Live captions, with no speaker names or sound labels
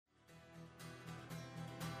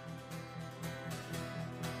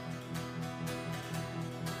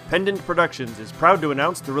Pendant Productions is proud to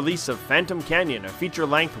announce the release of Phantom Canyon, a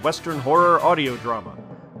feature-length Western horror audio drama.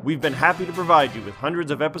 We've been happy to provide you with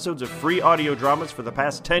hundreds of episodes of free audio dramas for the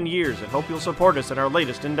past 10 years and hope you'll support us in our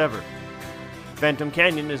latest endeavor. Phantom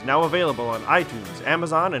Canyon is now available on iTunes,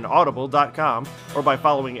 Amazon, and Audible.com, or by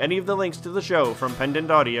following any of the links to the show from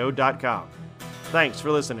pendantaudio.com. Thanks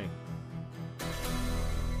for listening.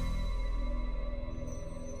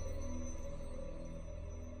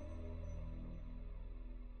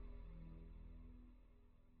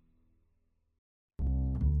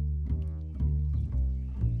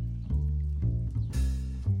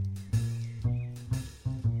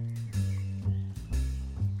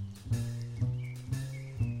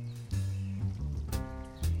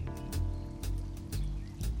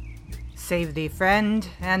 Save thee, friend,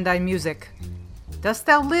 and thy music. Dost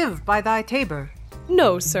thou live by thy tabor?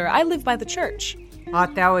 No, sir, I live by the church.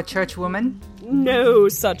 Art thou a churchwoman? No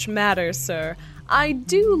such matter, sir. I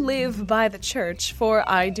do live by the church, for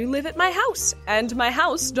I do live at my house, and my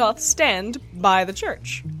house doth stand by the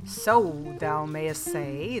church. So thou mayest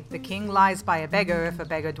say, the king lies by a beggar if a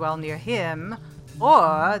beggar dwell near him,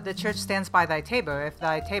 or the church stands by thy tabor if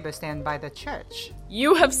thy tabor stand by the church.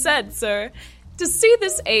 You have said, sir. To see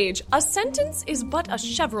this age, a sentence is but a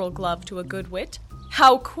cheverel glove to a good wit.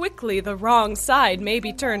 How quickly the wrong side may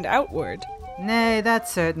be turned outward. Nay,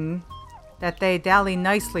 that's certain. That they dally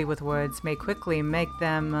nicely with words may quickly make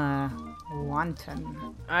them,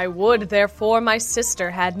 wanton. I would, therefore, my sister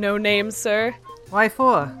had no name, sir. Why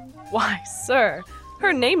for? Why, sir,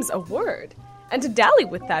 her name's a word, and to dally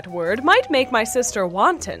with that word might make my sister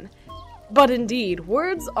wanton. But indeed,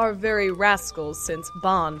 words are very rascals since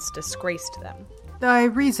bonds disgraced them. Thy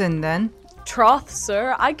reason, then? Troth,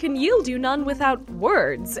 sir, I can yield you none without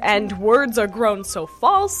words, and words are grown so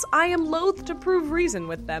false, I am loath to prove reason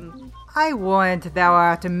with them. I warrant thou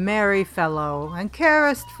art a merry fellow, and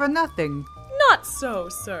carest for nothing. Not so,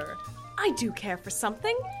 sir. I do care for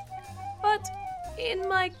something, but in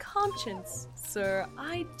my conscience, sir,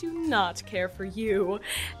 I do not care for you.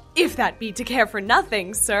 If that be to care for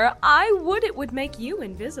nothing, sir, I would it would make you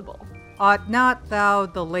invisible. Art not thou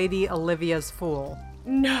the Lady Olivia's fool?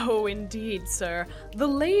 No, indeed, sir. The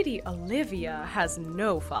Lady Olivia has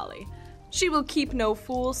no folly. She will keep no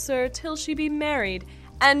fool, sir, till she be married,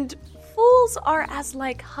 and fools are as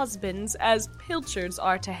like husbands as pilchards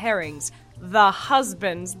are to herrings. The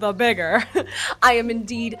husband's the bigger. I am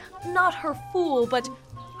indeed not her fool, but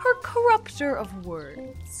her corrupter of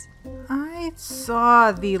words. I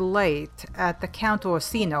saw thee late at the Count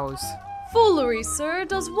Orsino's. Foolery, sir,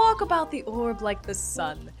 does walk about the orb like the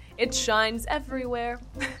sun. It shines everywhere.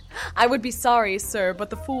 I would be sorry, sir, but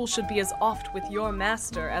the fool should be as oft with your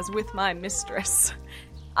master as with my mistress.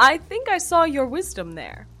 I think I saw your wisdom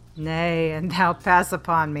there. Nay, and thou pass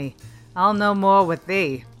upon me. I'll no more with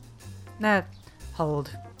thee.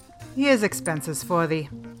 Hold. Here's expenses for thee.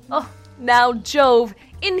 Oh, now Jove,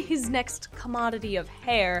 in his next commodity of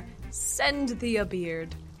hair, send thee a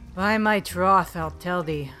beard. By my troth, I'll tell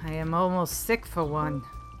thee, I am almost sick for one.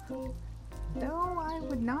 Though I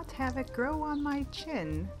would not have it grow on my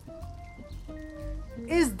chin.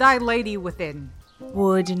 Is thy lady within?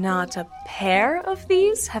 Would not a pair of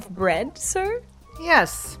these have bread, sir?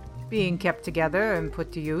 Yes, being kept together and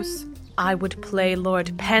put to use. I would play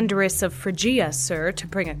Lord Pandarus of Phrygia, sir, to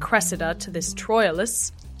bring a Cressida to this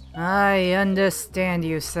Troilus. I understand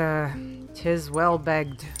you, sir. 'Tis well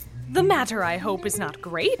begged. The matter, I hope, is not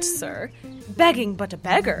great, sir. Begging but a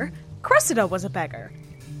beggar. Cressida was a beggar.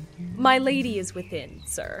 My lady is within,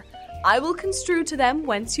 sir. I will construe to them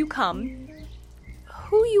whence you come.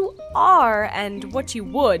 Who you are and what you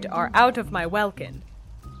would are out of my welkin.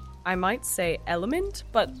 I might say element,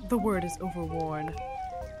 but the word is overworn.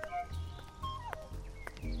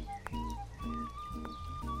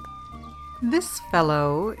 This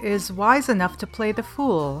fellow is wise enough to play the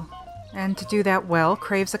fool, and to do that well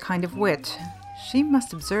craves a kind of wit. She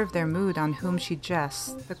must observe their mood on whom she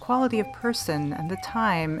jests, the quality of person and the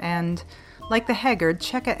time, and, like the haggard,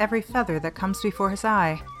 check at every feather that comes before his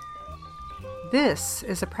eye. This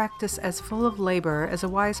is a practice as full of labor as a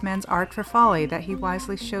wise man's art for folly that he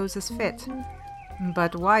wisely shows as fit.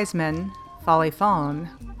 But wise men, folly fallen,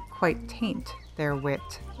 quite taint their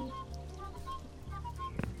wit.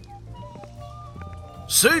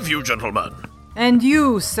 Save you, gentlemen! And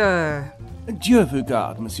you, sir! Dieu vous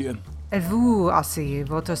garde, monsieur. Et vous aussi,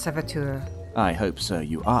 votre serviteur. I hope, sir,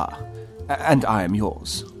 you are. And I am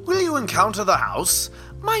yours. Will you encounter the house?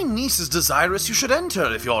 My niece is desirous you should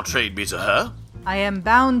enter, if your trade be to her. I am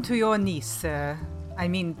bound to your niece, sir. I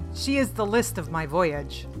mean, she is the list of my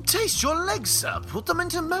voyage. Taste your legs, sir. Put them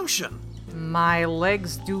into motion. My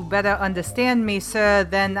legs do better understand me, sir,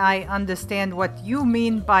 than I understand what you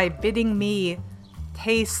mean by bidding me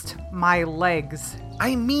taste my legs.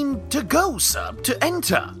 I mean to go, sir, to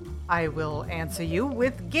enter. I will answer you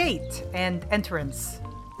with gate and entrance.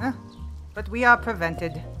 But we are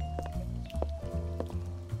prevented.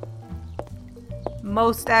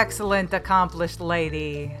 Most excellent, accomplished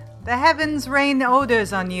lady. The heavens rain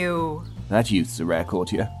odors on you. That youth's a rare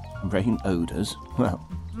courtier. Rain odors. Well,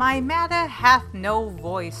 My matter hath no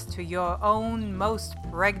voice to your own most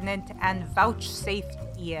pregnant and vouchsafed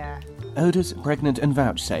ear. odors, pregnant, and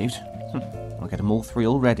vouchsafed. I'll get 'em all three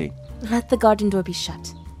already. Let the garden door be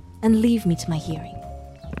shut, and leave me to my hearing.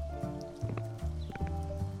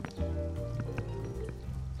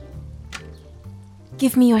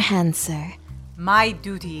 Give me your hand, sir. My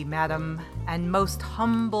duty, madam, and most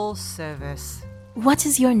humble service. What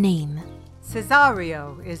is your name?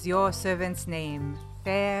 Cesario is your servant's name,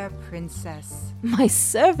 fair princess. My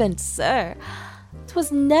servant, sir.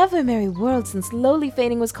 'Twas never merry world since lowly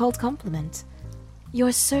feigning was called compliment.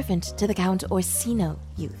 Your servant to the Count Orsino,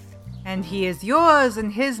 youth. And he is yours,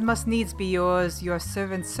 and his must needs be yours. Your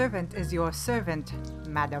servant's servant is your servant,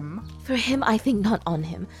 madam. For him I think not on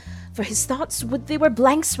him, for his thoughts would they were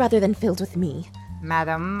blanks rather than filled with me.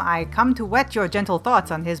 Madam, I come to whet your gentle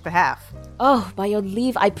thoughts on his behalf. Oh, by your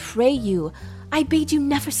leave, I pray you, I bade you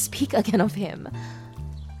never speak again of him.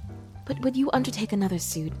 But would you undertake another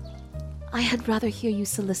suit? I had rather hear you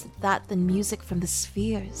solicit that than music from the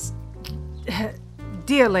spheres.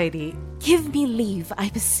 Dear lady, Give me leave, I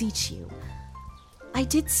beseech you. I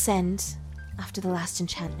did send, after the last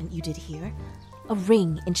enchantment you did hear, a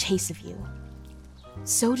ring in chase of you.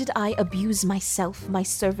 So did I abuse myself, my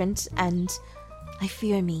servant, and, I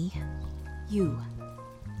fear me, you.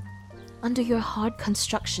 Under your hard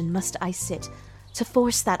construction must I sit, to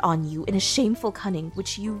force that on you in a shameful cunning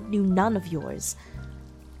which you knew none of yours.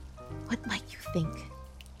 What might you think?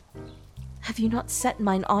 Have you not set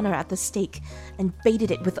mine honor at the stake, and baited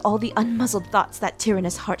it with all the unmuzzled thoughts that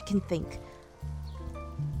tyrannous heart can think?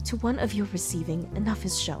 To one of your receiving, enough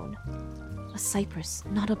is shown. A cypress,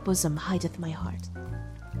 not a bosom, hideth my heart.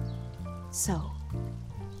 So,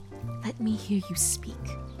 let me hear you speak.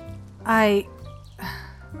 I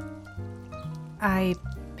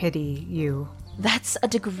pity you. That's a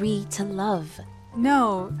degree to love.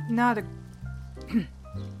 No, not a...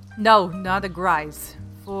 No, not a grise.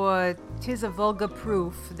 For 'tis a vulgar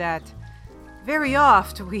proof that very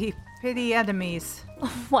oft we pity enemies.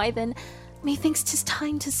 Why then, methinks 'tis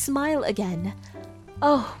time to smile again.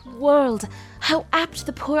 Oh, world, how apt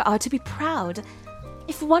the poor are to be proud.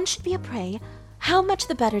 If one should be a prey, how much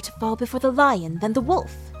the better to fall before the lion than the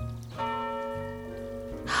wolf.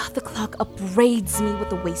 The clock upbraids me with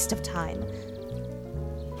the waste of time.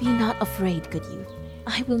 Be not afraid, good youth,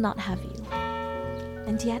 I will not have you.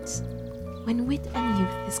 And yet, when wit and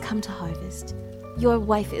youth is come to harvest, your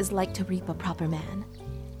wife is like to reap a proper man.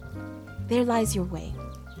 There lies your way,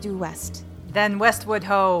 due west. Then westward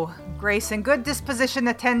ho, grace and good disposition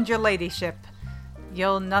attend your ladyship.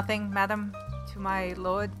 You'll nothing, madam, to my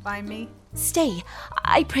lord by me? Stay,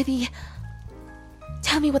 I prithee,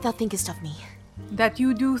 tell me what thou thinkest of me. That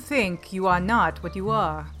you do think you are not what you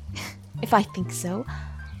are. If I think so,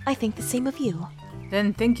 I think the same of you.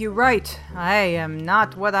 Then think you right. I am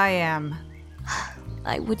not what I am.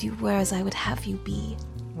 I would you were as I would have you be.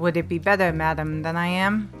 Would it be better, madam, than I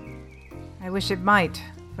am? I wish it might,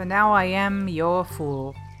 for now I am your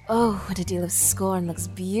fool. Oh, what a deal of scorn looks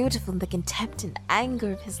beautiful in the contempt and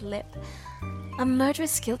anger of his lip. A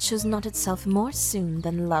murderous guilt shows not itself more soon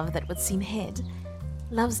than love that would seem hid.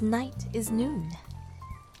 Love's night is noon.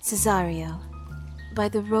 Cesario, by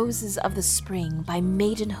the roses of the spring, by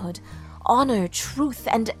maidenhood, honor, truth,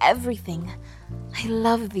 and everything, I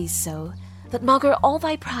love thee so, that maugre all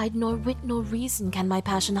thy pride, nor wit nor reason can my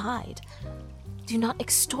passion hide. Do not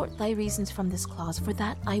extort thy reasons from this clause, for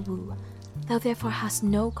that I woo. Thou therefore hast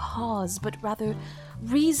no cause, but rather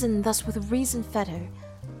reason thus with reason fetter.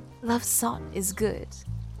 Love sought is good,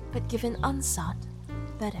 but given unsought,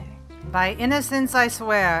 better. By innocence I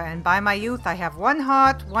swear, and by my youth I have one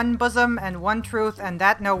heart, one bosom, and one truth, and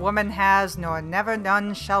that no woman has, nor never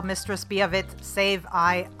none shall mistress be of it, save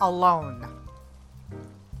I alone.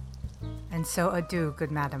 And so adieu, good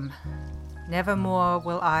madam. Nevermore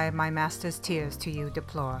will I my master's tears to you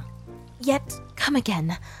deplore. Yet come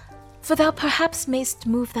again, for thou perhaps mayst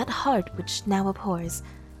move that heart which now abhors,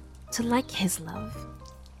 to like his love.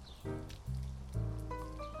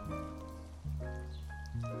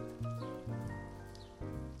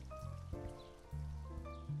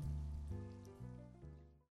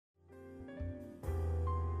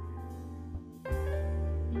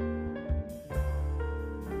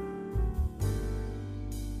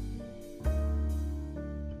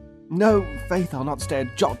 No, faith, I'll not stay a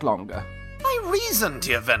jot longer. Thy reason,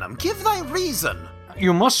 dear Venom, give thy reason.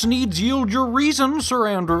 You must needs yield your reason, Sir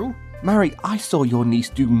Andrew. Mary, I saw your niece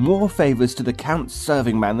do more favours to the Count's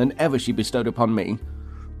serving man than ever she bestowed upon me.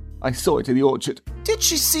 I saw it in the orchard. Did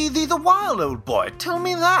she see thee the while, old boy? Tell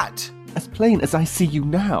me that. As plain as I see you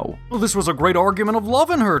now. Well, this was a great argument of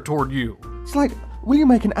love in her toward you. It's like, will you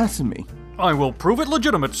make an ass of me? I will prove it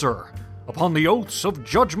legitimate, sir, upon the oaths of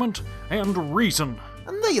judgment and reason.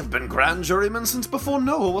 And they have been grand jurymen since before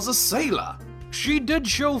Noah was a sailor. She did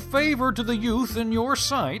show favor to the youth in your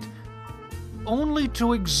sight, only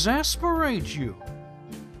to exasperate you,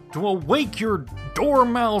 to awake your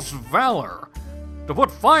dormouse valor, to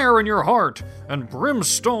put fire in your heart and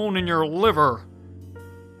brimstone in your liver.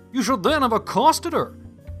 You should then have accosted her,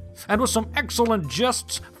 and with some excellent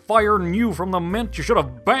jests firing you from the mint, you should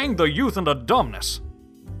have banged the youth into dumbness.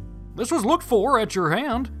 This was looked for at your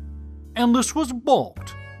hand, and this was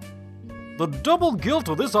balked. The double guilt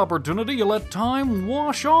of this opportunity you let time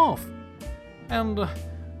wash off, and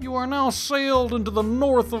you are now sailed into the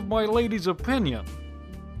north of my lady's opinion,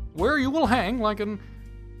 where you will hang like an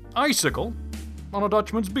icicle on a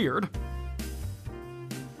Dutchman's beard,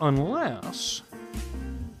 unless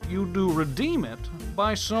you do redeem it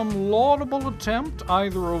by some laudable attempt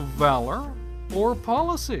either of valor or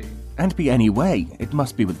policy. And be any way, it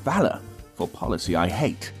must be with valor, for policy I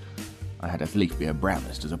hate. I had as lief be a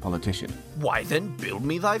Brownist as a politician. Why then build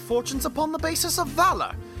me thy fortunes upon the basis of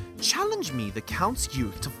valor. Challenge me, the Count's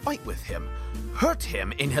youth, to fight with him. Hurt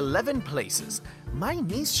him in 11 places. My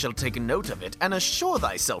niece shall take note of it, and assure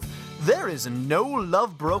thyself, there is no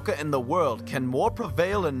love broker in the world can more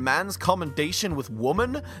prevail in man's commendation with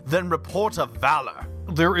woman than report of valor.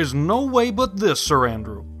 There is no way but this, Sir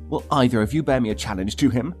Andrew. Will either of you bear me a challenge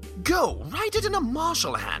to him? Go, write it in a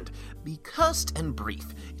martial hand. Be cursed and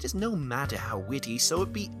brief. It is no matter how witty, so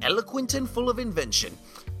it be eloquent and full of invention.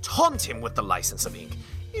 Taunt him with the license of ink.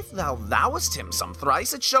 If thou thouest him some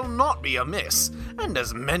thrice, it shall not be amiss. And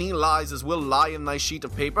as many lies as will lie in thy sheet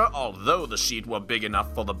of paper, although the sheet were big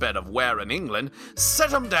enough for the bed of ware in England,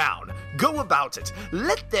 set 'em down. Go about it.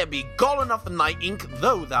 Let there be gall enough in thy ink,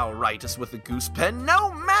 though thou writest with a goose pen.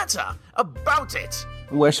 No matter. About it.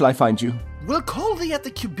 Where shall I find you? We'll call thee at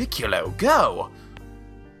the cubiculo. Go.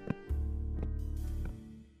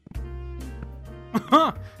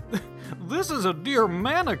 This is a dear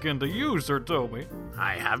mannequin to you, Sir Toby.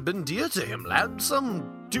 I have been dear to him, lad,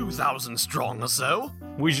 some 2,000 strong or so.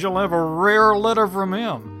 We shall have a rare letter from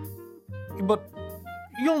him. But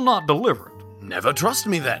you'll not deliver it. Never trust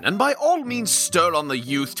me then, and by all means stir on the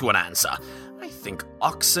youth to an answer. I think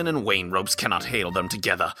oxen and wain ropes cannot hail them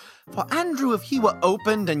together. For Andrew, if he were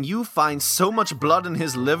opened and you find so much blood in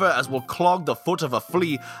his liver as will clog the foot of a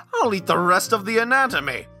flea, I'll eat the rest of the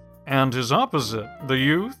anatomy. And his opposite, the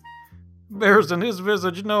youth, bears in his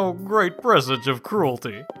visage no great presage of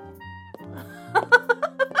cruelty.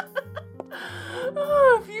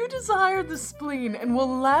 If you desire the spleen and will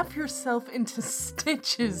laugh yourself into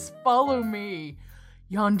stitches, follow me.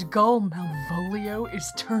 Yond gull Malvolio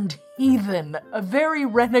is turned heathen, a very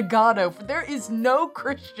renegado, for there is no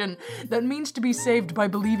Christian that means to be saved by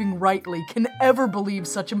believing rightly can ever believe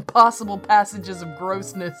such impossible passages of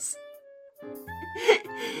grossness.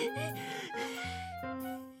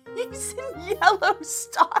 He's in yellow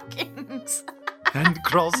stockings. And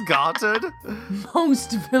cross-gartered?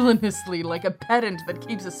 Most villainously, like a pedant that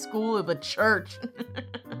keeps a school of the church.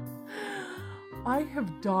 I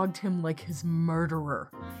have dogged him like his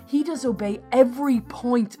murderer. He does obey every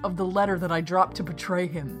point of the letter that I dropped to betray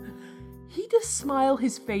him. He does smile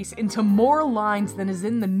his face into more lines than is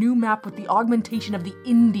in the new map with the augmentation of the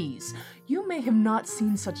Indies. You may have not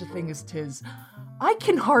seen such a thing as 'tis. I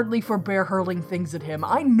can hardly forbear hurling things at him.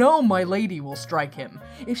 I know my lady will strike him.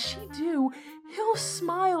 If she do, he'll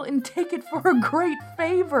smile and take it for a great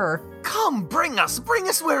favor. Come, bring us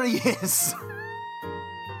where he is.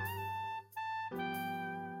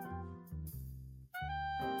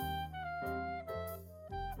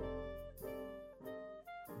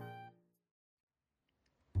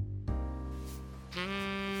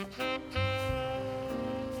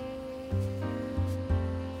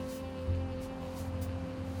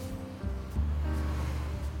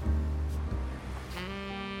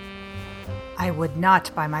 I would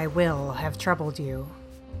not by my will have troubled you,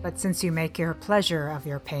 but since you make your pleasure of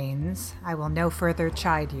your pains, I will no further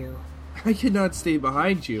chide you. I could not stay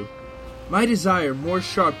behind you. My desire, more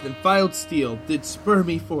sharp than filed steel, did spur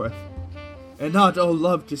me forth, and not all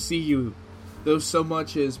love to see you, though so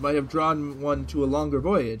much as might have drawn one to a longer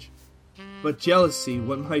voyage, but jealousy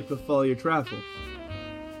what might befall your travel.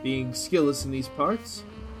 Being skilless in these parts,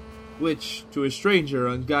 which, to a stranger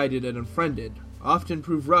unguided and unfriended, often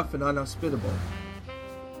prove rough and unhospitable.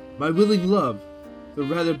 My willing love, though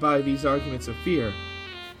rather by these arguments of fear,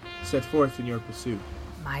 set forth in your pursuit.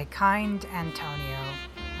 My kind Antonio,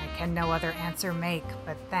 I can no other answer make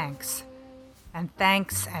but thanks. And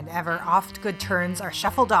thanks and ever oft good turns are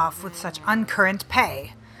shuffled off with such uncurrent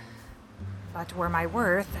pay. But were my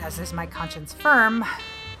worth, as is my conscience firm,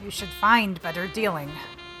 you should find better dealing.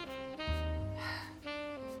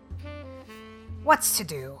 What's to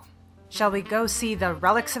do? Shall we go see the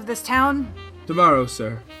relics of this town? Tomorrow,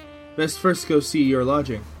 sir. Best first go see your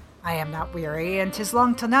lodging. I am not weary, and 'tis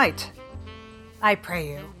long till night. I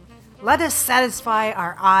pray you, let us satisfy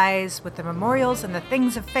our eyes with the memorials and the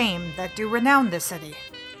things of fame that do renown this city.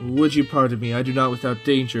 Would you pardon me, I do not without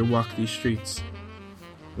danger walk these streets.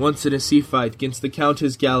 Once in a sea fight against the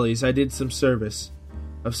Countess' galleys I did some service,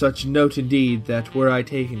 of such note indeed that were I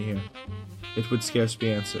taken here, it would scarce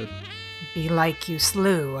be answered. Belike you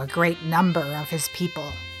slew a great number of his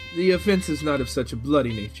people. The offense is not of such a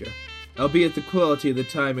bloody nature, albeit the quality of the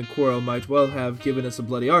time and quarrel might well have given us a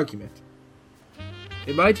bloody argument.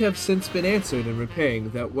 It might have since been answered in repaying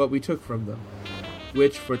that what we took from them,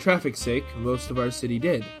 which, for traffic's sake, most of our city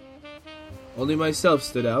did. Only myself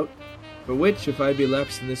stood out, for which, if I be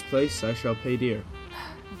lapsed in this place, I shall pay dear.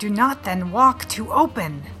 Do not then walk too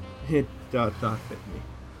open. It doth not fit me.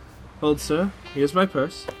 Hold, sir, here's my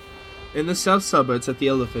purse. In the south suburbs at the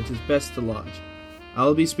Elephant is best to lodge.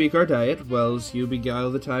 I'll bespeak our diet, whiles you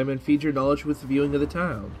beguile the time and feed your knowledge with the viewing of the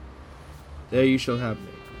town. There you shall have me.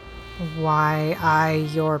 Why, I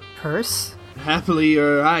your purse? Happily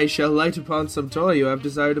your eye shall light upon some toy you have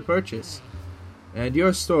desire to purchase. And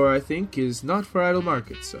your store, I think, is not for idle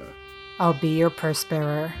market, sir. I'll be your purse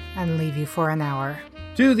bearer and leave you for an hour.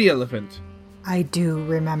 To the Elephant. I do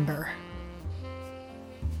remember.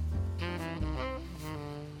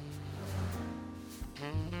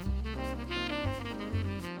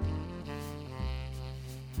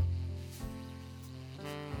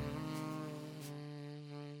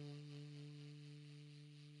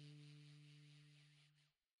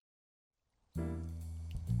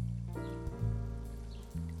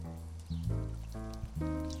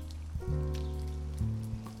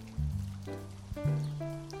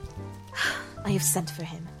 I have sent for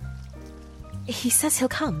him. He says he'll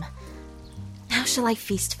come. How shall I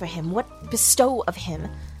feast for him? What bestow of him?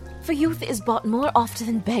 For youth is bought more oft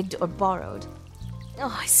than begged or borrowed.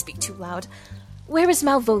 Oh, I speak too loud. Where is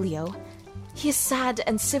Malvolio? He is sad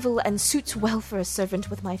and civil and suits well for a servant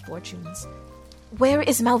with my fortunes. Where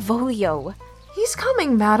is Malvolio? He's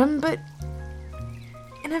coming, madam, but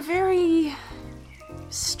in a very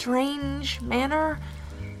strange manner.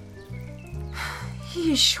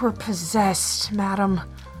 He is sure possessed, madam.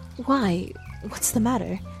 Why? What's the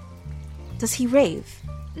matter? Does he rave?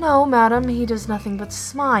 No, madam, he does nothing but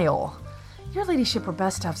smile. Your ladyship were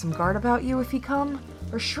best to have some guard about you if he come,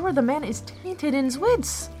 for sure the man is tainted in his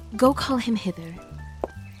wits. Go call him hither.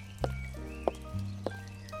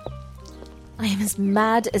 I am as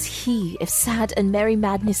mad as he, if sad and merry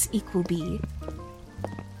madness equal be.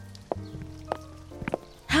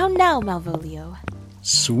 How now, Malvolio?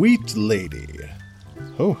 Sweet lady.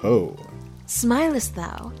 Ho ho. Smilest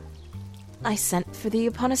thou? I sent for thee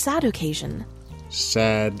upon a sad occasion.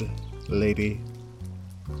 Sad lady.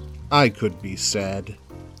 I could be sad.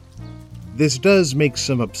 This does make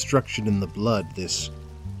some obstruction in the blood, this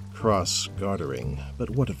cross-gartering, but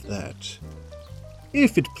what of that?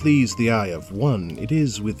 If it please the eye of one, it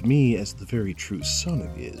is with me as the very true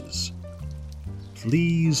sonnet is.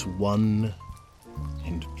 Please one,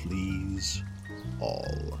 and please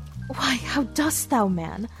all. Why, how dost thou,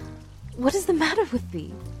 man? What is the matter with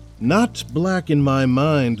thee? Not black in my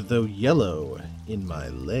mind, though yellow in my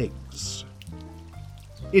legs.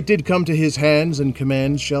 It did come to his hands, and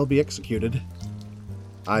commands shall be executed.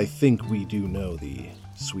 I think we do know the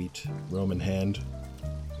sweet Roman hand.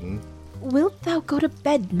 Wilt thou go to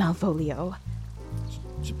bed, Malvolio?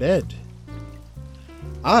 To bed?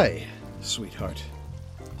 Aye, sweetheart.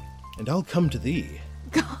 And I'll come to thee.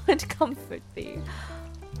 God comfort thee.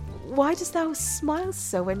 Why dost thou smile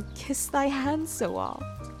so and kiss thy hand so oft?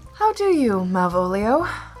 How do you, Malvolio?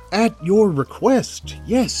 At your request,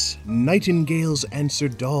 yes, nightingales answer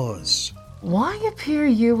daws. Why appear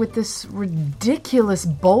you with this ridiculous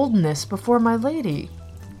boldness before my lady?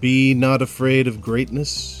 Be not afraid of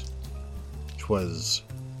greatness. 'Twas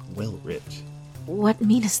well writ. What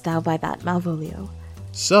meanest thou by that, Malvolio?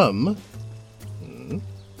 Some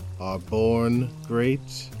are born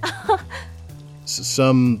great.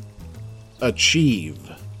 Some achieve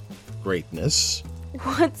greatness.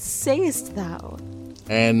 What sayest thou?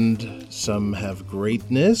 and some have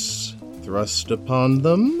greatness thrust upon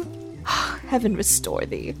them. Heaven restore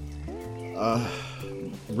thee.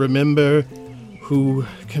 Remember who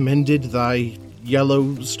commended thy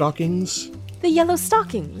yellow stockings, The yellow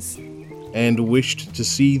stockings. and wished to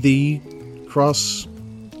see thee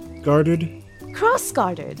cross-guarded?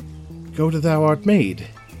 Cross-guarded. Go to thou art made.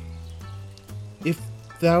 If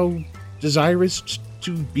thou desirest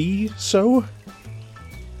to be so.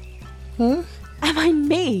 Huh? Am I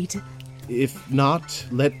maid? If not,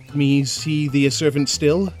 let me see thee a servant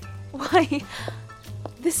still. Why,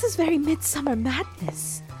 this is very midsummer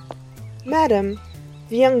madness. Madam,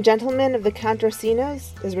 the young gentleman of the Count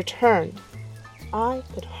Orsino's is returned. I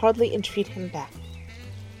could hardly entreat him back.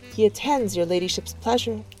 He attends your ladyship's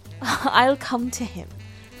pleasure. I'll come to him.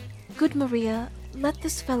 Good Maria, let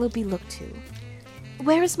this fellow be looked to.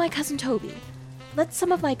 Where is my cousin Toby? Let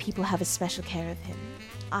some of my people have especial care of him.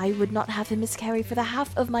 I would not have him miscarry for the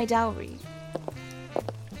half of my dowry.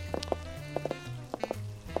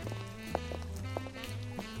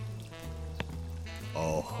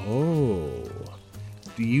 Oh,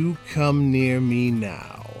 do you come near me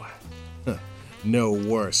now? No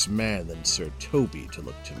worse man than Sir Toby to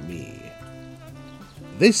look to me.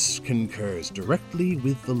 This concurs directly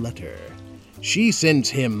with the letter. She sends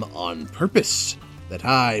him on purpose, that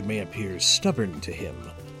I may appear stubborn to him,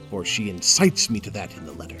 for she incites me to that in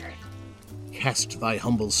the letter. Cast thy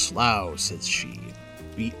humble slough, says she.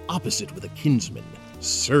 Be opposite with a kinsman,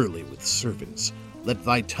 surly with servants. Let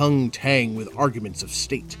thy tongue tang with arguments of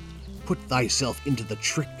state. Put thyself into the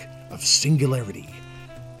trick of singularity,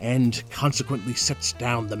 and consequently sets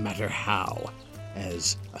down the matter how,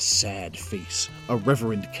 as a sad face, a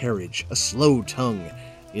reverend carriage, a slow tongue,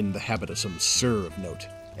 in the habit of some sir of note,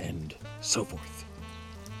 and so forth.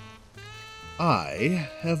 I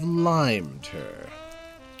have limed her.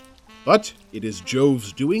 But it is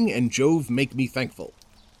Jove's doing, and Jove make me thankful.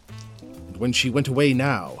 And when she went away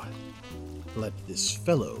now, let this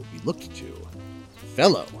fellow be looked to.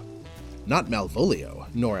 Fellow, not Malvolio,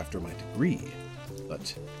 nor after my degree,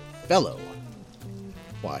 but fellow.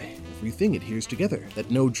 Why, everything adheres together,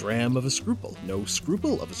 that no dram of a scruple, no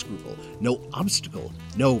scruple of a scruple, no obstacle,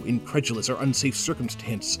 no incredulous or unsafe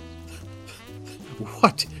circumstance.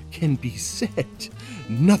 What can be said?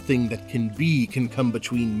 Nothing that can be can come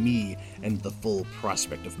between me and the full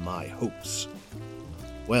prospect of my hopes.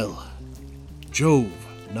 Well, Jove,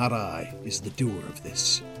 not I, is the doer of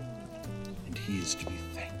this, and he is to be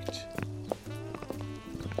thanked.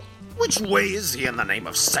 Which way is he in the name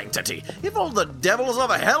of sanctity? If all the devils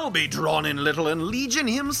of hell be drawn in little, and Legion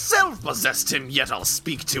himself possessed him, yet I'll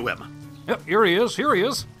speak to him. Yep, here he is, here he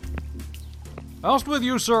is. How's with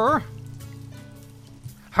you, sir?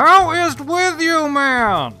 How is't with you,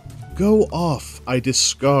 man? Go off, I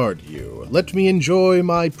discard you. Let me enjoy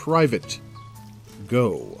my private.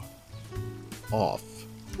 Go off.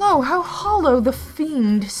 Lo, how hollow the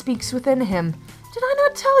fiend speaks within him. Did I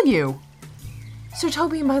not tell you? Sir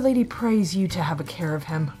Toby, my lady prays you to have a care of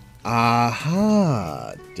him.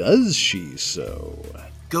 Aha, does she so?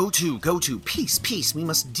 Go to, peace, peace, we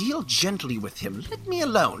must deal gently with him. Let me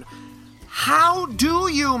alone. How do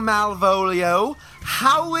you, Malvolio?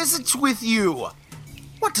 How is it with you?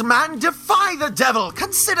 What man defy the devil?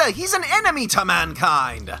 Consider he's an enemy to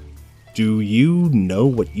mankind. Do you know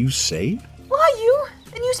what you say? Why, you?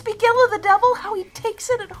 And you speak ill of the devil, how he takes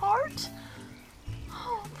it at heart?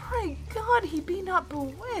 Oh, pray God he be not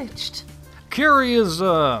bewitched. Carry his,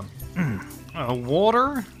 water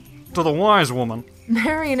to the wise woman.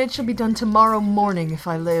 Marry, and it shall be done tomorrow morning if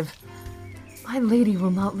I live. My lady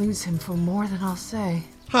will not lose him for more than I'll say.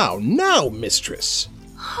 How now, mistress?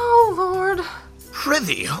 Oh, Lord.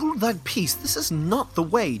 Prithee, hold that peace. This is not the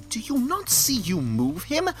way. Do you not see you move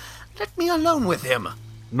him? Let me alone with him.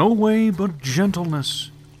 No way but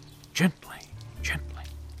gentleness. Gently, gently.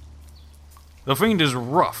 The fiend is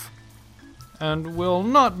rough, and will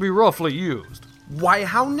not be roughly used. Why,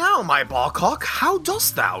 how now, my barcock? How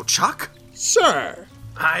dost thou, Chuck? Sir!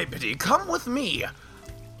 I pity, come with me.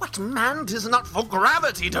 What man 'tis not for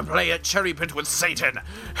gravity to play at cherry pit with Satan?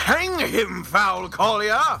 Hang him, foul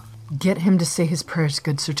collier! Get him to say his prayers,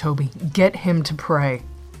 good Sir Toby. Get him to pray.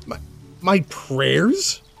 My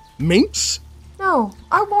prayers? Minx? No,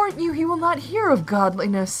 I warrant you he will not hear of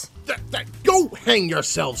godliness. Go hang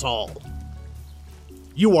yourselves all!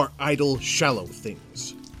 You are idle, shallow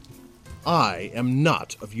things. I am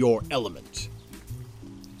not of your element.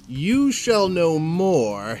 You shall know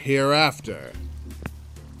more hereafter.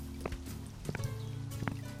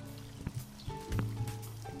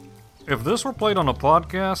 If this were played on a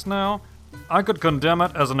podcast now, I could condemn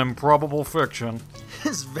it as an improbable fiction.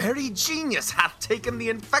 His very genius hath taken the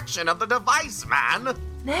infection of the device, man!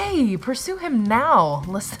 Nay, pursue him now,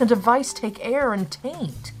 lest the device take air and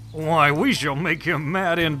taint. Why, we shall make him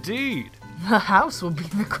mad indeed. The house will be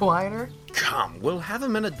the quieter. Come, we'll have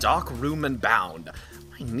him in a dark room and bound.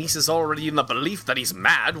 My niece is already in the belief that he's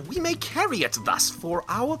mad. We may carry it thus for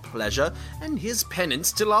our pleasure, and his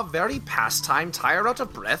penance till our very pastime, tired out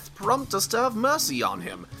of breath, prompt us to have mercy on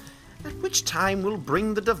him. At which time we'll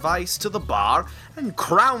bring the device to the bar, and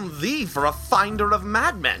crown thee for a finder of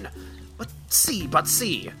madmen. But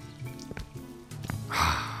see.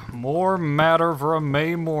 More matter for a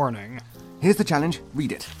May morning. Here's the challenge.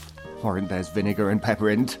 Read it. Warrant there's vinegar and pepper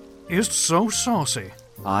in't. Is't so saucy?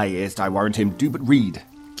 Aye, is't, I warrant him. Do but read.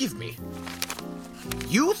 Give me.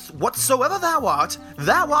 Youth, whatsoever thou art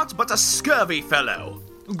but a scurvy fellow.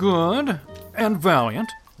 Good. And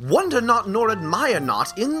valiant. Wonder not nor admire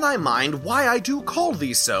not in thy mind why I do call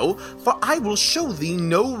thee so, for I will show thee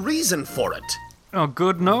no reason for it. A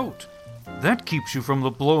good note. That keeps you from the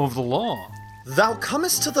blow of the law. Thou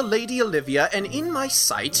comest to the Lady Olivia, and in my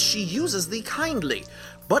sight she uses thee kindly,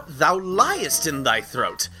 but thou liest in thy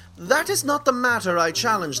throat. That is not the matter I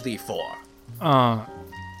challenge thee for.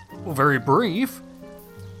 Very brief,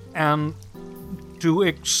 and to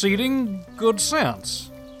exceeding good sense.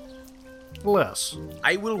 Bless.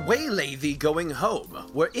 I will waylay thee going home,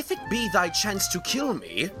 where if it be thy chance to kill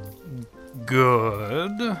me...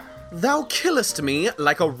 Good. Thou killest me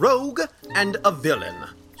like a rogue and a villain.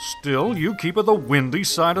 Still, you keep at the windy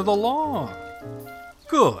side of the law.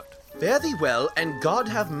 Good. Fare thee well, and God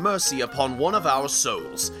have mercy upon one of our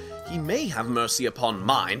souls. He may have mercy upon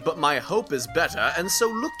mine, but my hope is better, and so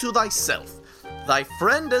look to thyself. Thy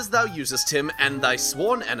friend as thou usest him, and thy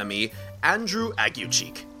sworn enemy, Andrew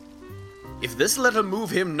Aguecheek. If this letter move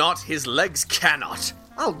him not, his legs cannot.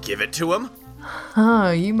 I'll give it to him.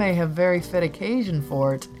 You may have very fit occasion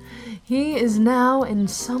for it. He is now in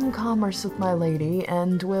some commerce with my lady,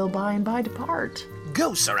 and will by and by depart.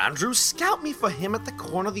 Go, Sir Andrew, scout me for him at the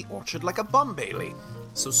corner of the orchard like a bumbailey.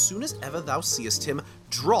 So soon as ever thou seest him,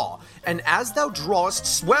 draw, and as thou drawest,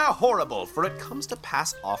 swear horrible, for it comes to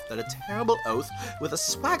pass oft that a terrible oath, with a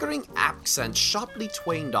swaggering accent sharply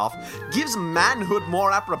twained off, gives manhood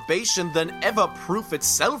more approbation than ever proof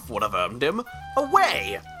itself would have earned him.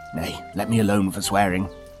 Away! Nay, let me alone for swearing.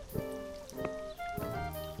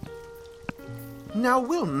 Now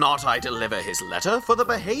will not I deliver his letter, for the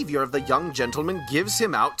behaviour of the young gentleman gives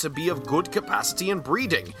him out to be of good capacity and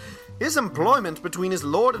breeding. His employment between his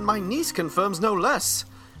lord and my niece confirms no less.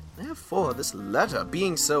 Therefore, this letter,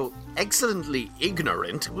 being so excellently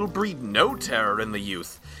ignorant, will breed no terror in the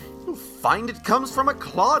youth. You'll find it comes from a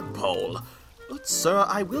clodpole. But, sir,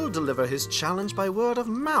 I will deliver his challenge by word of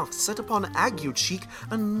mouth, set upon Aguecheek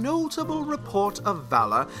a notable report of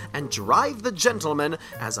valour, and drive the gentleman,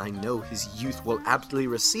 as I know his youth will aptly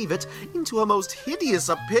receive it, into a most hideous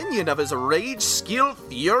opinion of his rage, skill,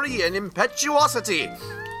 fury, and impetuosity.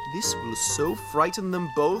 This will so frighten them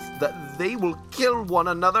both that they will kill one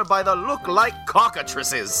another by the look like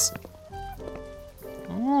cockatrices.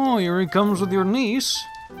 Oh, here he comes with your niece.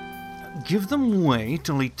 Give them way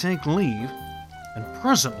till he take leave, and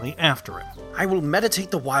presently after him. I will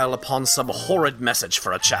meditate the while upon some horrid message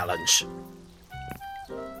for a challenge.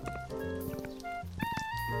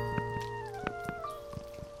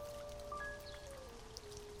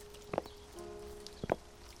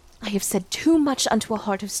 I have said too much unto a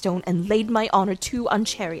heart of stone, and laid my honor too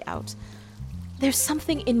unchary out. There's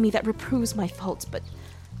something in me that reproves my faults, but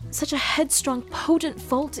such a headstrong, potent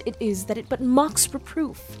fault it is that it but mocks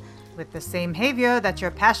reproof. With the same behavior that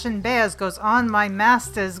your passion bears goes on my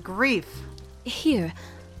master's grief. Here,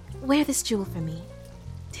 wear this jewel for me.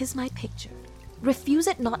 'Tis my picture. Refuse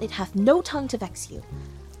it not, it hath no tongue to vex you.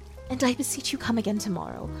 And I beseech you come again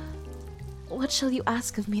tomorrow. What shall you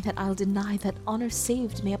ask of me that I'll deny, that honor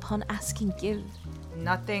saved may upon asking give?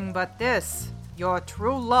 Nothing but this, your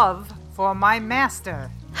true love for my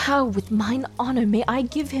master. How with mine honor may I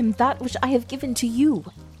give him that which I have given to you?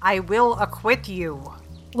 I will acquit you.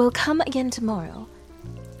 Will come again tomorrow.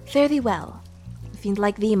 Fare thee well. A fiend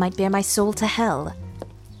like thee might bear my soul to hell.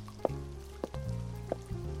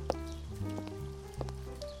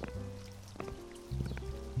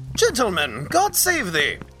 Gentlemen, God save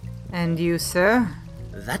thee! And you, sir?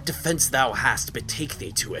 That defence thou hast, betake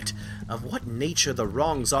thee to it. Of what nature the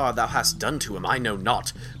wrongs are thou hast done to him, I know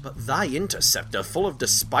not, but thy interceptor, full of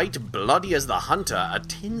despite, bloody as the hunter,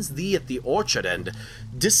 attends thee at the orchard end.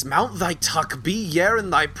 Dismount thy tuck, be yere in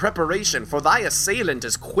thy preparation, for thy assailant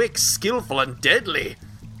is quick, skilful, and deadly.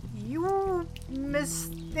 You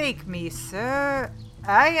mistake me, sir.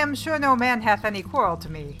 I am sure no man hath any quarrel to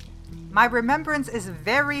me. My remembrance is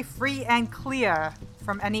very free and clear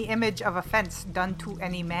from any image of offense done to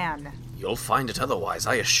any man. You'll find it otherwise,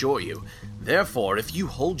 I assure you. Therefore, if you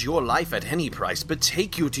hold your life at any price,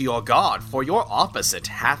 betake you to your God, for your opposite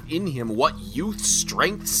hath in him what youth,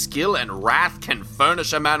 strength, skill, and wrath can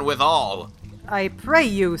furnish a man withal. I pray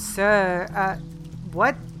you, sir,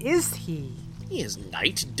 what is he? He is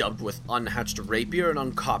knight, dubbed with unhatched rapier and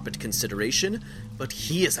uncarpet consideration, but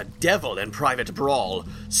he is a devil in private brawl.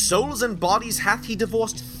 Souls and bodies hath he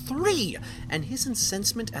divorced 3, and his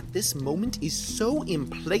incensement at this moment is so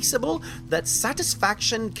implacable that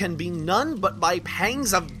satisfaction can be none but by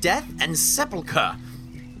pangs of death and sepulchre.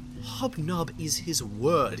 Hobnob is his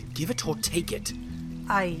word, give it or take it.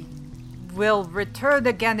 I will return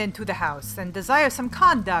again into the house and desire some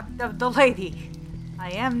conduct of the lady.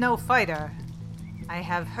 I am no fighter. I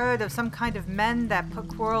have heard of some kind of men that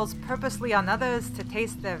put quarrels purposely on others to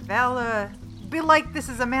taste their valor. Belike this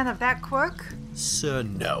is a man of that quirk? Sir,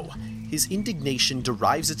 no. His indignation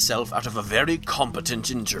derives itself out of a very competent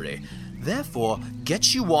injury. Therefore,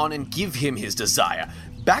 get you on and give him his desire.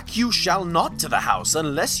 Back you shall not to the house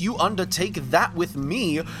unless you undertake that with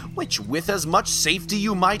me, which with as much safety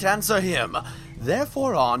you might answer him.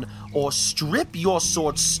 Therefore on, or strip your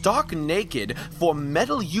sword stark naked, for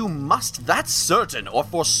meddle you must, that's certain, or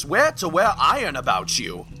forswear to wear iron about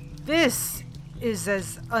you. This is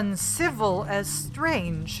as uncivil as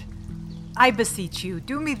strange. I beseech you,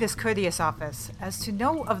 do me this courteous office, as to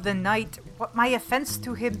know of the knight what my offense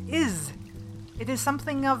to him is. It is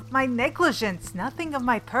something of my negligence, nothing of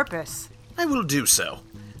my purpose. I will do so.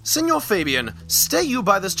 Signor Fabian, stay you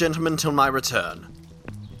by this gentleman till my return.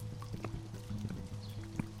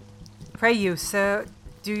 Pray you, sir,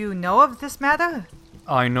 do you know of this matter?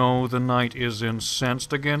 I know the knight is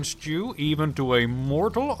incensed against you, even to a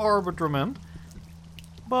mortal arbitrament,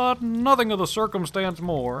 but nothing of the circumstance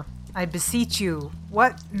more. I beseech you,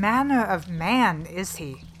 what manner of man is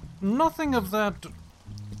he? Nothing of that,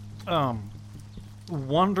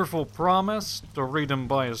 wonderful promise, to read him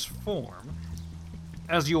by his form,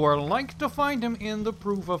 as you are like to find him in the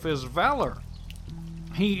proof of his valor.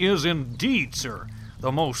 He is indeed, sir,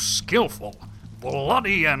 the most skillful,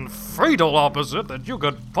 bloody, and fatal opposite that you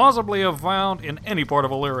could possibly have found in any part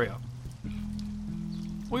of Illyria.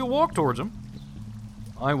 Will you walk towards him?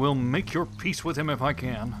 I will make your peace with him if I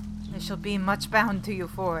can. I shall be much bound to you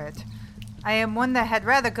for it. I am one that had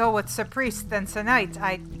rather go with Sir Priest than Sir Knight.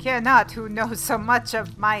 I care not who knows so much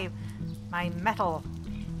of my mettle.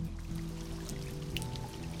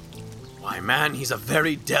 Why, man, he's a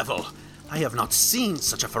very devil. I have not seen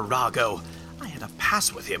such a farrago. I had a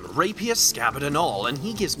pass with him, rapier, scabbard, and all, and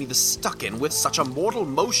he gives me the stuck-in with such a mortal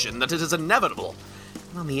motion that it is inevitable.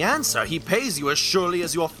 And on the answer, he pays you as surely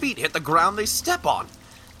as your feet hit the ground they step on.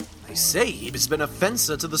 They say he has been a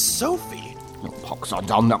fencer to the Sophie. Pox,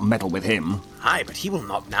 I'll not meddle with him. Aye, but he will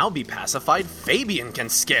not now be pacified. Fabian can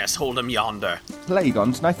scarce hold him yonder. Plague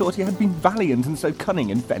on't, and I thought he had been valiant and so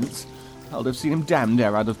cunning in fence. I'd have seen him damned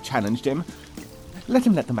ere I'd have challenged him. Let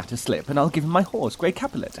him let the matter slip, and I'll give him my horse, Grey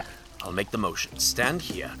Capulet. I'll make the motion. Stand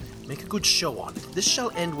here. Make a good show on it. This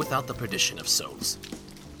shall end without the perdition of souls.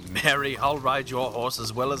 Marry, I'll ride your horse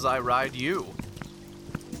as well as I ride you.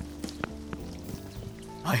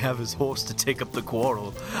 I have his horse to take up the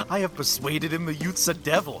quarrel. I have persuaded him the youth's a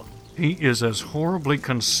devil. He is as horribly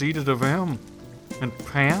conceited of him, and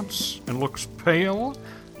pants, and looks pale,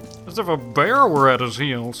 as if a bear were at his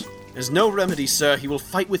heels. There's no remedy, sir. He will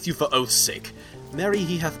fight with you for oath's sake. Marry,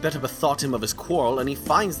 he hath better bethought him of his quarrel, and he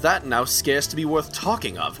finds that now scarce to be worth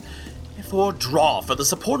talking of. Therefore draw for the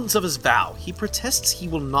supportance of his vow. He protests he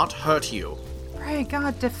will not hurt you. Pray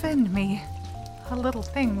God defend me. A little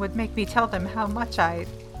thing would make me tell them how much I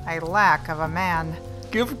lack of a man.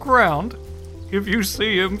 Give ground if you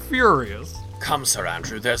see him furious. Come, Sir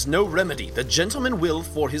Andrew, there's no remedy. The gentleman will,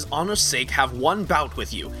 for his honour's sake, have one bout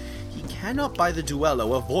with you. He cannot by the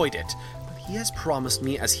duello avoid it, but he has promised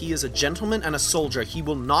me, as he is a gentleman and a soldier, he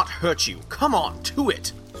will not hurt you. Come on, to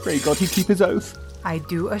it! Pray God he keep his oath. I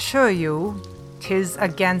do assure you, 'tis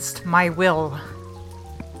against my will.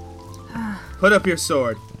 Put up your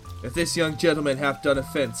sword. If this young gentleman hath done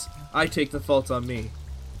offence, I take the fault on me.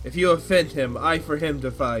 If you offend him, I for him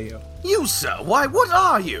defy you. You, sir, why, what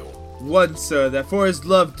are you? One, sir, that for his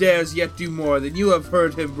love dares yet do more than you have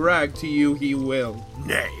heard him brag to you he will.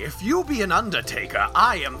 Nay, if you be an undertaker,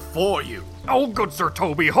 I am for you. Oh, good Sir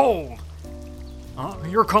Toby, hold!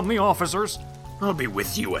 Here come the officers. I'll be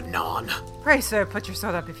with you anon. Pray, sir, put your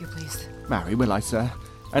sword up if you please. Marry, will I, sir?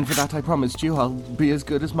 And for that I promised you I'll be as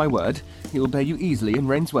good as my word. He will bear you easily and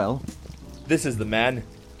reigns well. This is the man.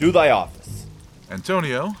 Do thy office.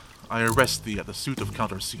 Antonio, I arrest thee at the suit of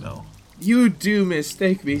Count Orsino. You do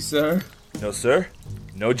mistake me, sir. No, sir.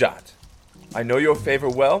 No jot. I know your favor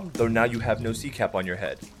well, though now you have no sea cap on your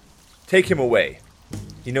head. Take him away.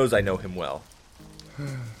 He knows I know him well.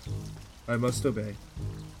 I must obey.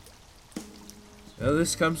 Now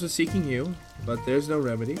this comes with seeking you, but there's no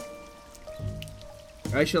remedy.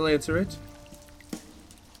 I shall answer it.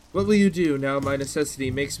 What will you do now my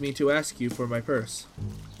necessity makes me to ask you for my purse?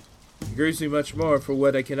 It grieves me much more for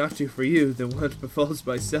what I cannot do for you than what befalls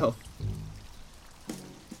myself.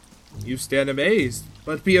 You stand amazed,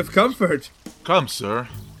 but be of comfort. Come, sir.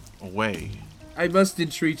 Away. I must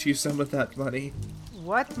entreat you some of that money.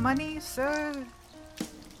 What money, sir?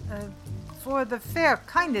 For the fair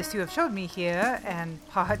kindness you have showed me here, and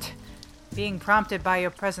part being prompted by your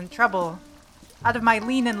present trouble, out of my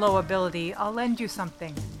lean and low ability, I'll lend you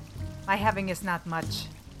something. My having is not much.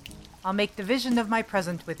 I'll make division of my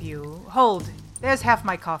present with you. Hold, there's half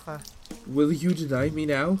my coffer. Will you deny me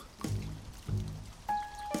now?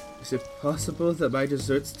 Is it possible that my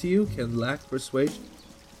deserts to you can lack persuasion?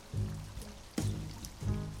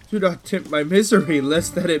 Do not tempt my misery,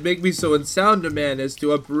 lest that it make me so unsound a man as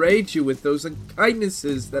to upbraid you with those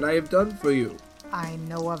unkindnesses that I have done for you. I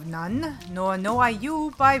know of none, nor know I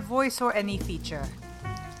you by voice or any feature.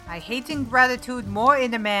 I hate ingratitude more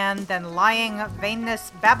in a man than lying,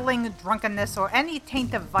 vainness, babbling, drunkenness, or any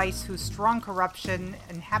taint of vice whose strong corruption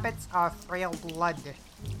inhabits our frail blood.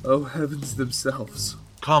 Oh, heavens themselves.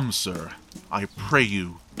 Come, sir. I pray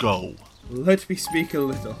you, go. Let me speak a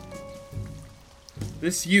little.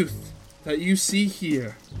 This youth that you see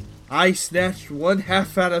here, I snatched one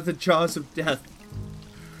half out of the jaws of death,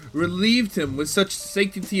 relieved him with such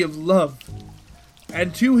sanctity of love,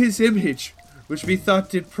 and to his image, which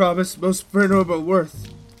methought did promise most venerable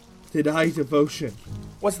worth, did I devotion.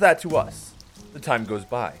 What's that to us? The time goes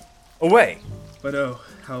by. Away! But oh,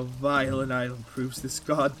 how vile an idol proves this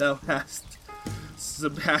god thou hast,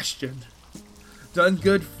 Sebastian. Done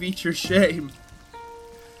good feature shame.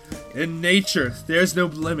 In nature, there's no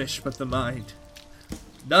blemish but the mind.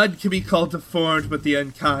 None can be called deformed but the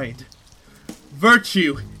unkind.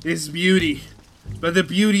 Virtue is beauty, but the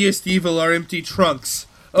beauteous evil are empty trunks,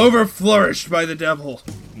 overflourished by the devil.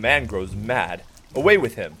 Man grows mad. Away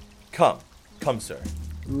with him. Come, sir.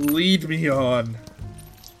 Lead me on.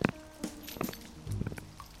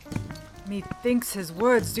 Methinks his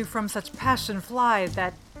words do from such passion fly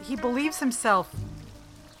that he believes himself.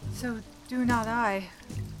 So do not I.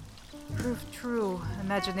 Prove true,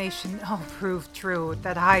 imagination, oh, prove true,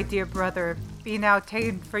 that I, dear brother, be now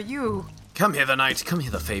ta'en for you. Come hither, knight, come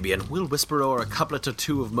hither, Fabian. We'll whisper o'er a couplet or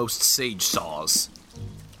two of most sage saws.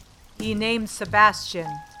 He named Sebastian.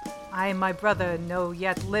 I my brother know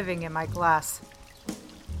yet living in my glass.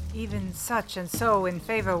 Even such and so in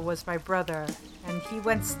favor was my brother, and he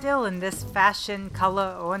went still in this fashion,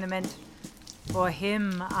 color, ornament. For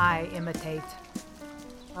him I imitate.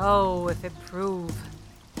 Oh, if it prove,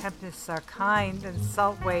 tempests are kind and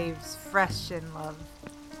salt waves fresh in love.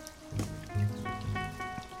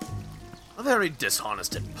 A very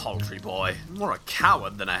dishonest and paltry boy, more a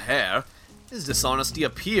coward than a hare. His dishonesty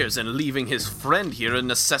appears in leaving his friend here in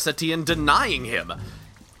necessity and denying him.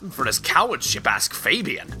 For his cowardship, ask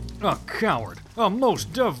Fabian. A coward. A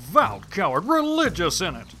most devout coward, religious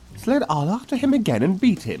in it. Sled all after him again and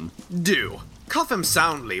beat him. Do. Cuff him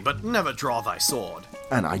soundly, but never draw thy sword.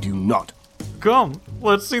 And I do not. Come,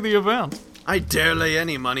 let's see the event. I dare lay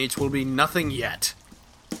any money 'twill be nothing yet.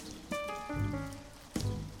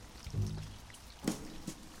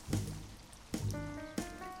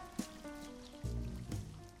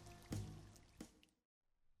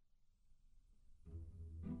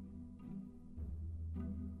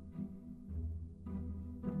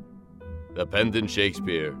 The Pendant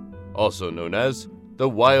Shakespeare, also known as The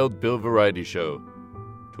Wild Bill Variety Show,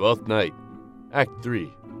 12th Night, Act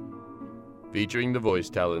 3. Featuring the voice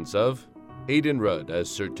talents of Aidan Rudd as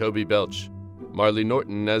Sir Toby Belch, Marley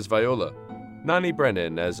Norton as Viola, Nani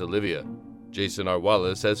Brennan as Olivia, Jason R.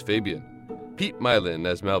 Wallace as Fabian, Pete Mylan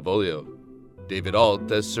as Malvolio, David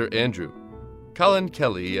Alt as Sir Andrew, Colin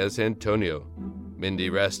Kelly as Antonio, Mindy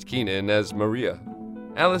Rast-Keenan as Maria,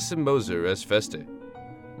 Allison Moser as Feste,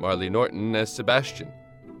 Marley Norton as Sebastian,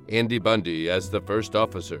 Andy Bundy as the first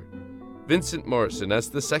officer, Vincent Morrison as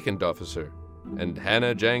the second officer, and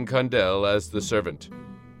Hannah Jang Condell as the servant.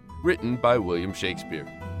 Written by William Shakespeare.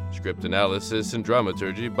 Script analysis and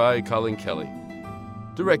dramaturgy by Colin Kelly.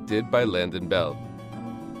 Directed by Landon Bell.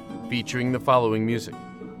 Featuring the following music.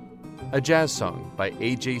 A jazz song by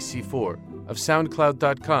AJC4 of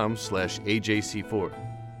soundcloud.com/AJC4.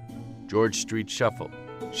 George Street Shuffle,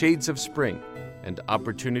 Shades of Spring, and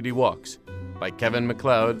Opportunity Walks by Kevin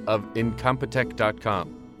MacLeod of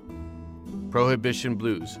Incompetech.com. Prohibition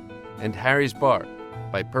Blues and Harry's Bar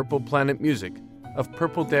by Purple Planet Music of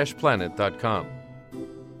purple-planet.com.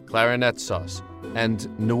 Clarinet Sauce and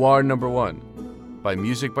Noir No. 1 by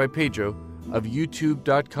Music by Pedro of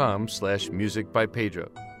youtube.com/musicbypedro.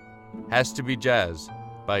 Has to Be Jazz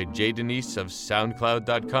by J. Denise of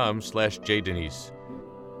soundcloud.com/J. Denise.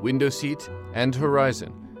 Window Seat and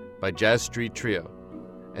Horizon by Jazz Street Trio.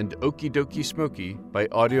 And Okie Dokie Smoky by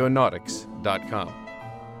Audionautics.com.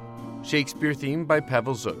 Shakespeare Theme by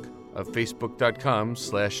Pavel Zook of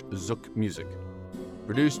facebook.com/zookmusic.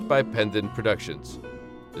 Produced by Pendant Productions.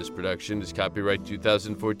 This production is copyright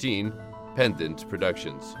 2014, Pendant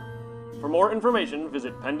Productions. For more information,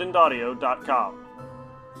 visit pendantaudio.com.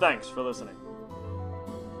 Thanks for listening.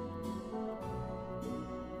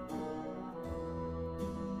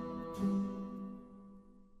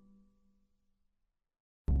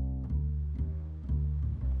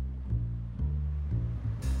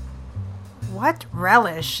 What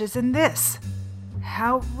relish is in this?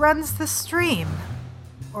 How runs the stream?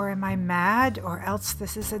 Or am I mad, or else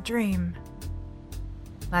this is a dream?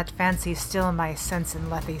 Let fancy still my sense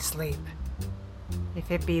and let thee sleep.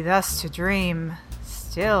 If it be thus to dream,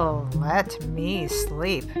 still let me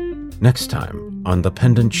sleep. Next time on The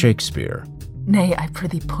Pendant Shakespeare. Nay, I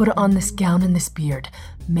prithee, put on this gown and this beard.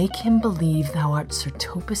 Make him believe thou art Sir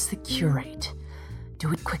Topus the curate.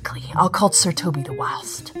 Do it quickly. I'll call Sir Toby the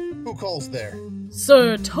whilst. Who calls there?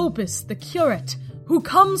 Sir Topus the curate, who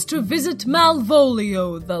comes to visit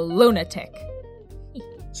Malvolio the lunatic.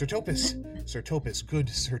 Sir Topus, good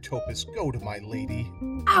Sir Topus, go to my lady.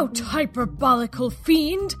 Out, hyperbolical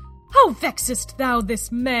fiend! How vexest thou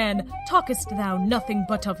this man? Talkest thou nothing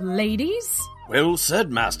but of ladies? Well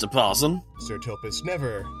said, Master Parson. Sir Topus,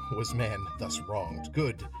 never was man thus wronged.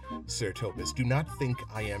 Good Sir Topus, do not think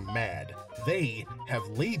I am mad. They have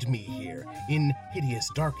laid me here in hideous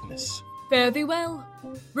darkness. Fare thee well.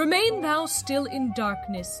 Remain thou still in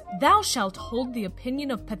darkness. Thou shalt hold the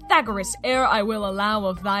opinion of Pythagoras ere I will allow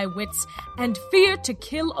of thy wits, and fear to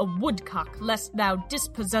kill a woodcock, lest thou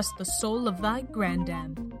dispossess the soul of thy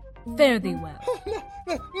grandam. Fare thee well.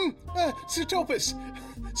 Sir Topus!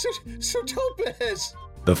 Sir Topus!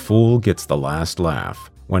 The Fool Gets the Last Laugh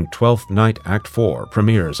when Twelfth Night Act 4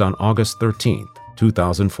 premieres on August 13th,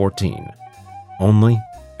 2014. Only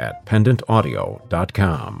at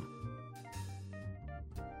pendantaudio.com.